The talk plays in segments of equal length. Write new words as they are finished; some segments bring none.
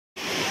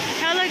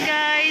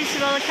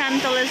Welcome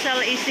to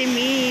Liezel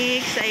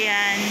Ecmix.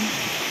 Ayan.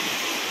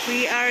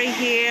 We are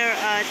here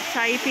at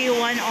Taipei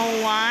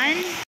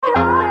 101.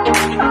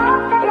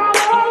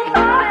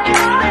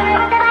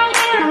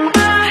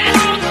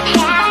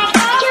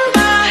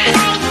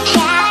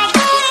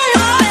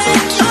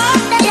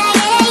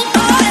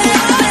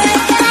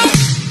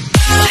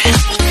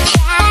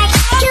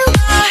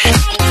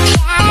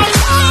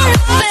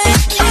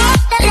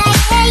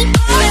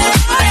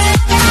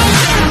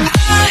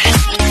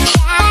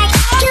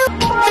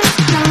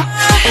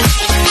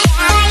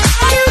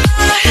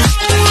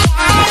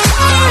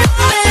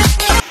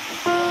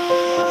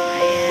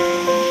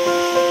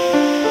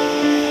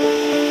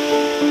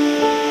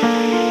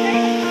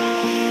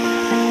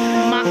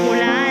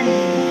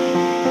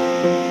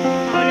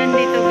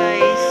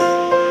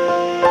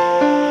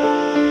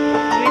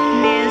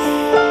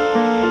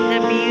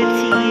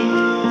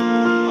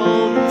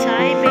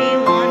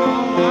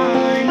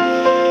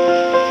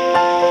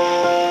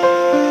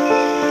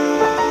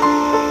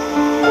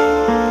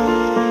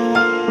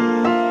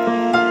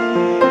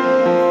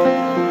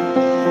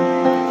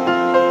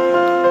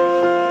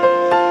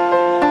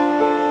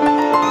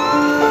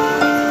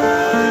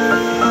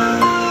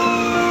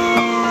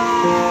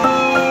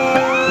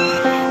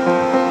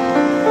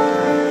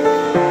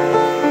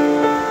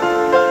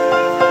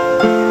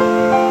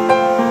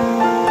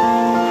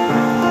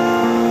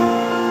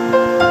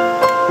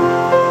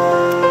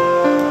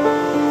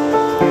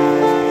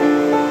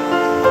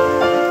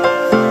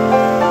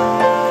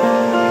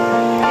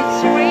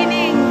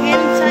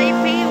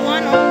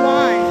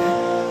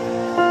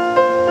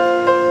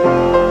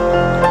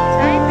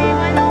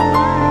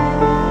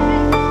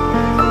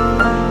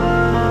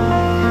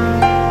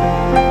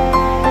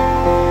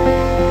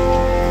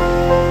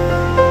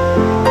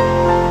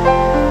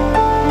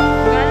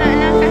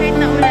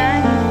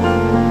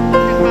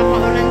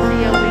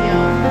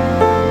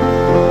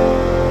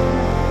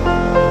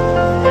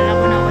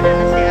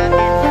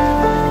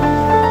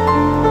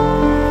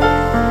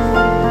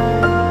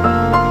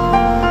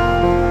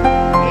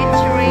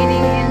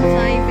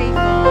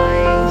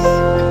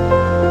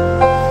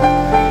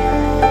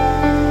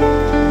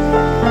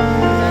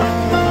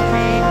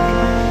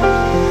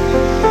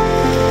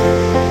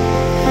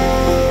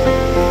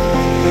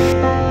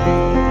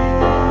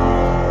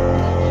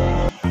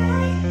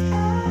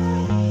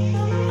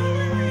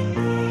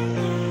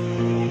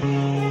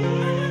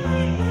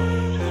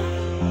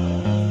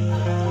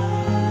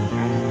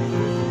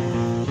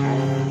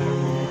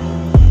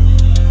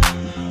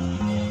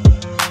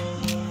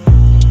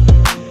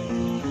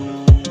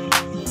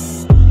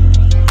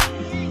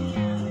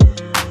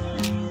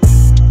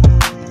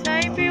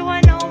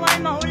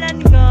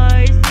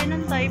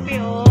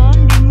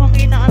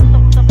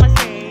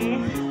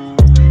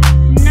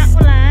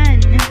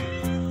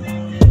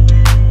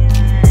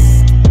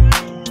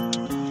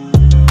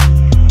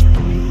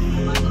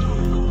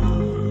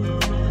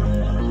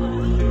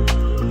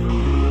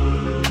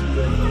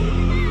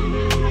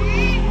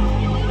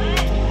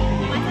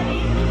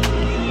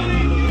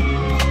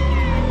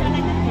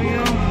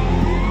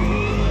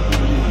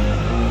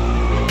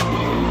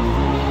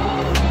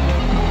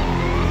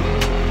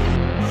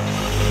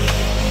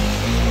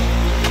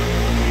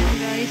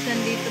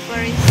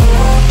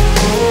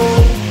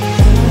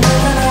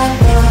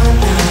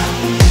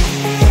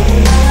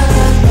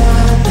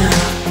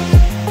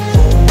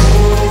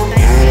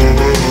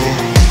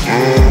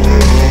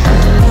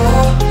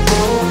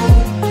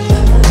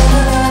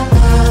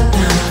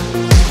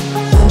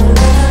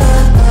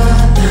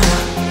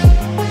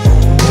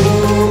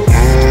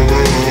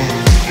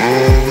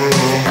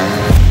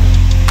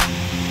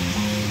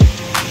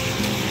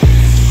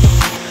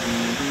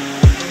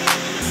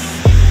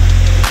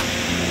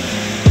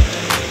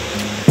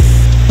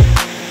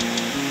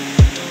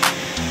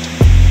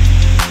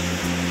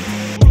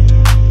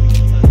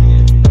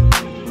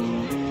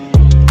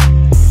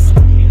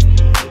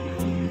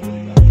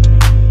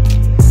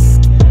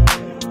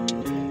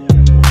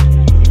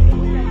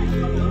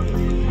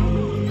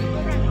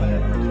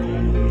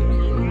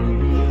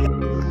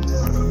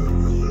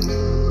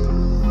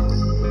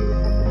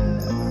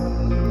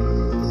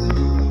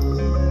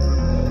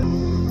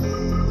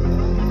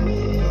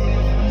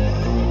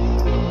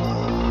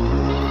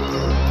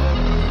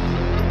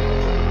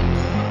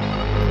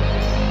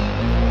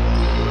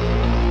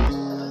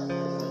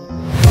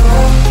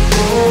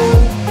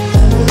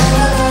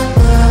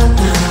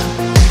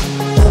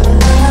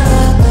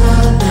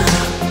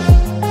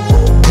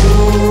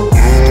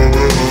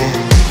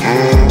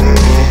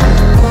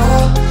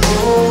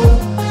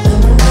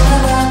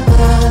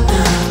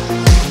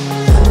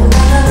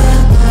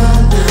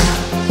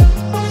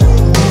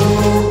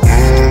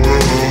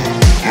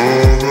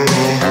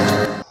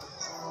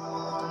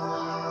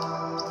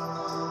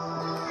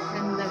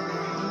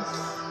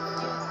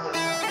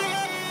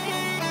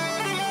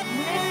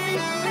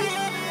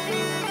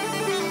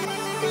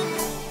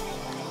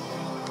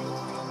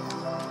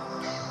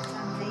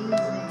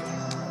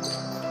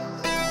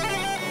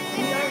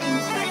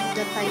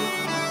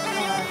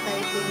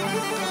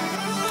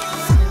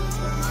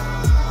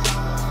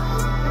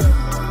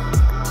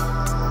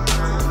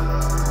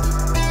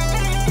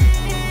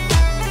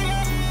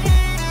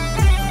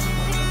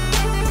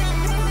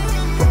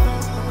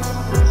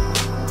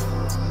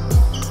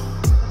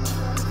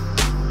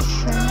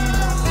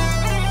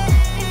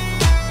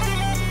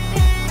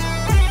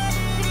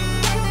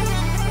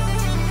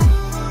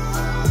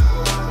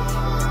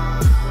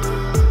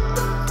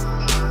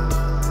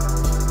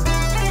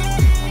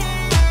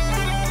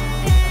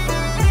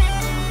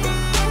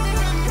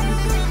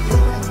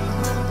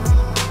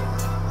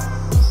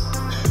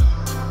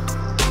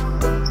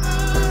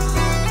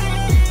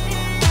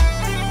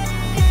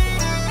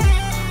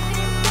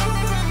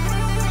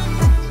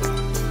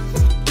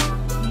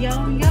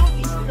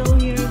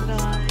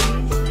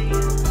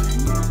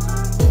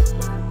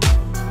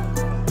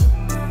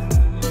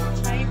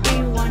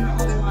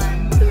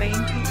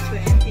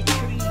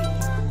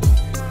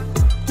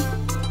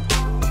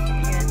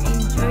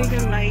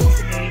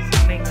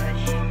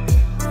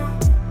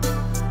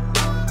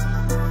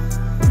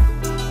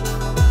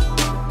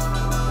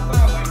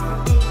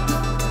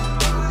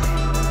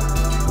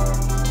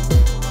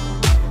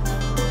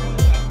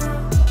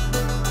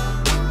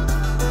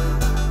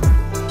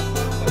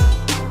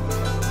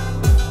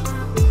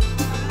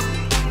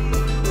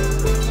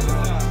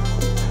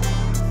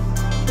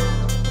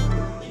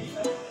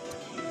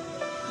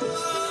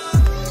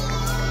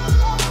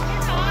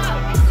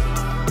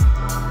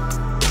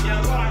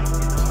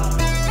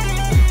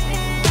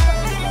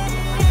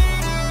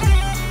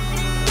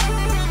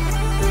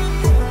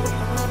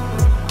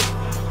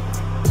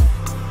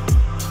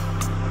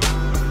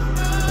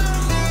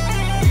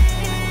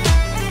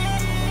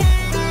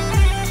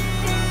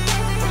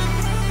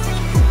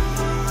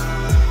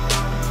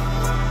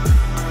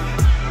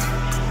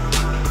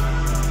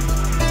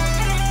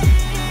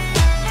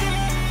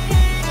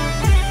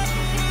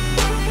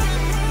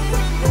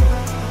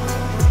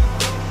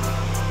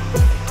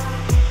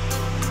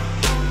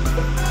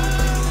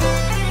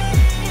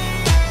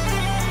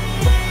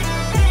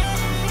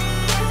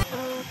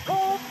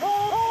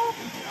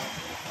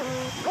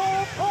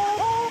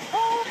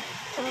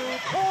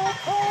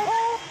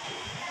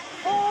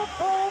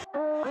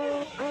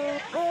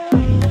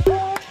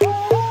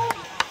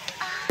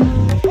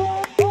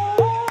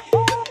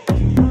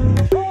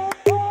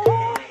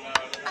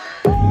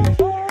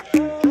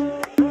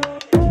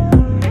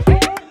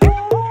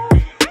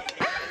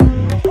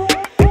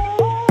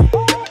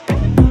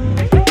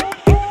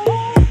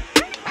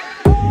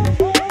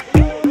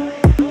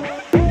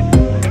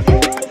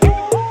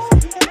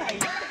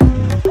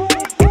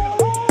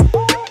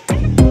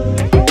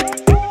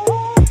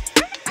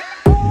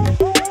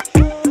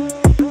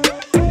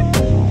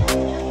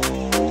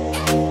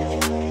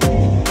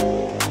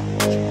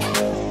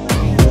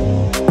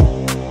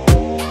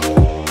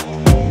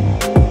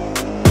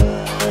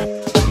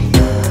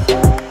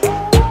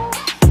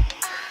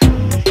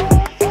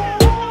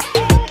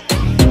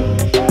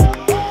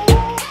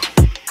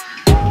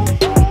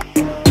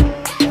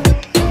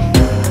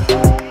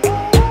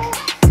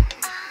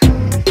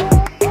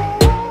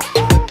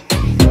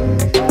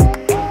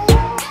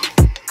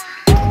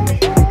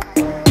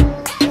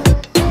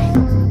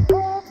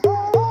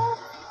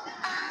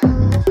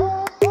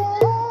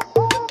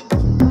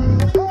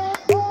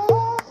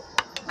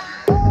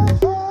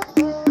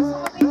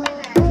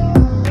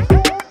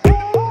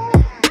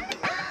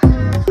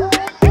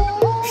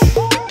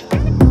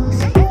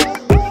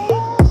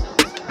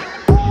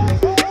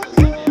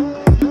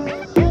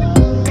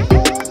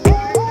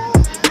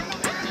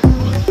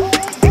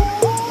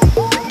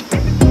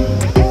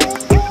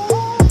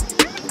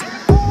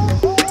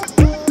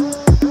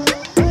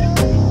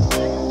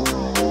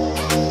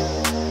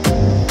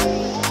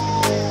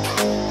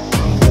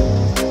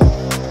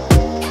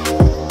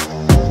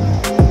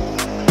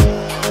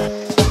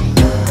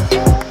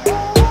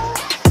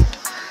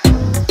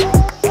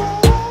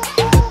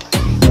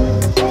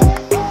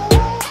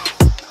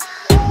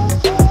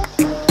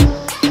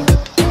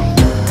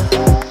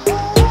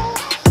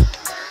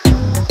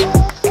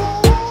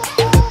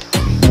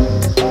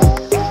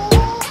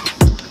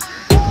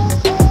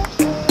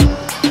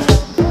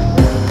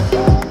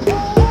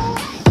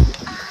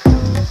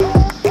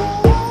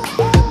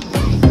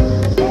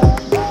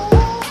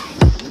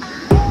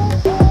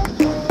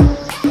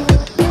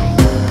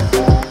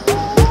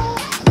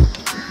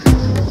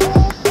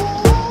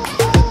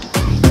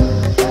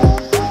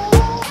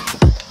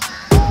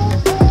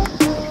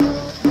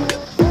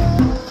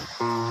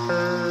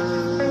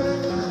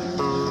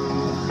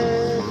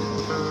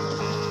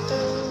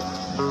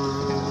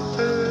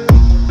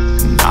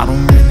 I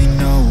don't really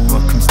know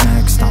what comes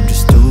next. I'm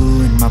just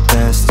doing my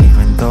best,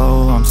 even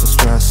though I'm so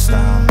stressed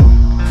out.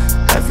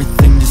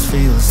 Everything just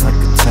feels like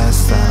a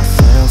test that I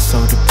fail,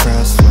 so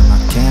depressed when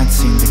I can't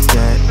seem to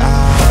get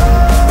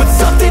out. But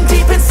something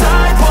deep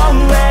inside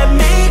won't let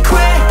me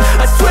quit.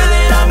 I swear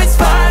that I'm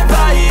inspired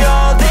by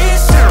all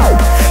this shit.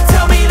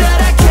 Tell me that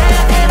I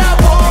can and I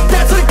won't.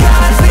 That's what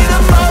guides me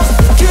the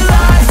most. Your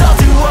lies, I'll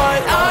do what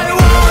I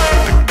want.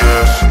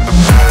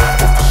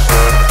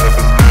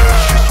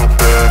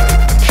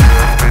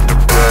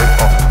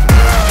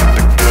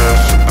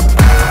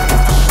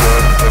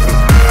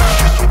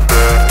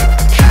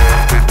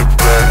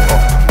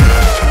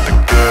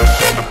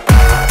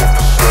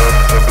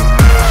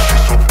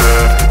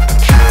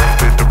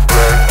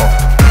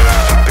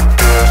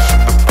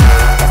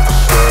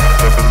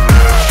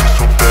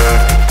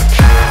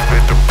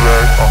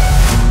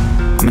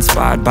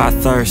 By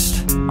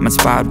thirst, I'm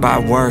inspired by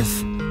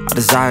worth. I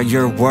desire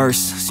your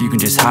worst, so you can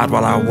just hide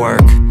while I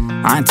work.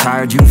 I ain't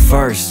tired, you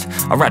first.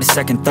 I'll write a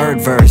second,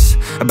 third verse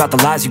about the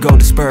lies you go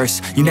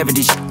disperse. You never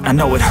did shit, I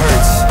know it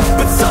hurts.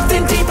 But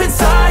something deep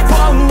inside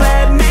won't let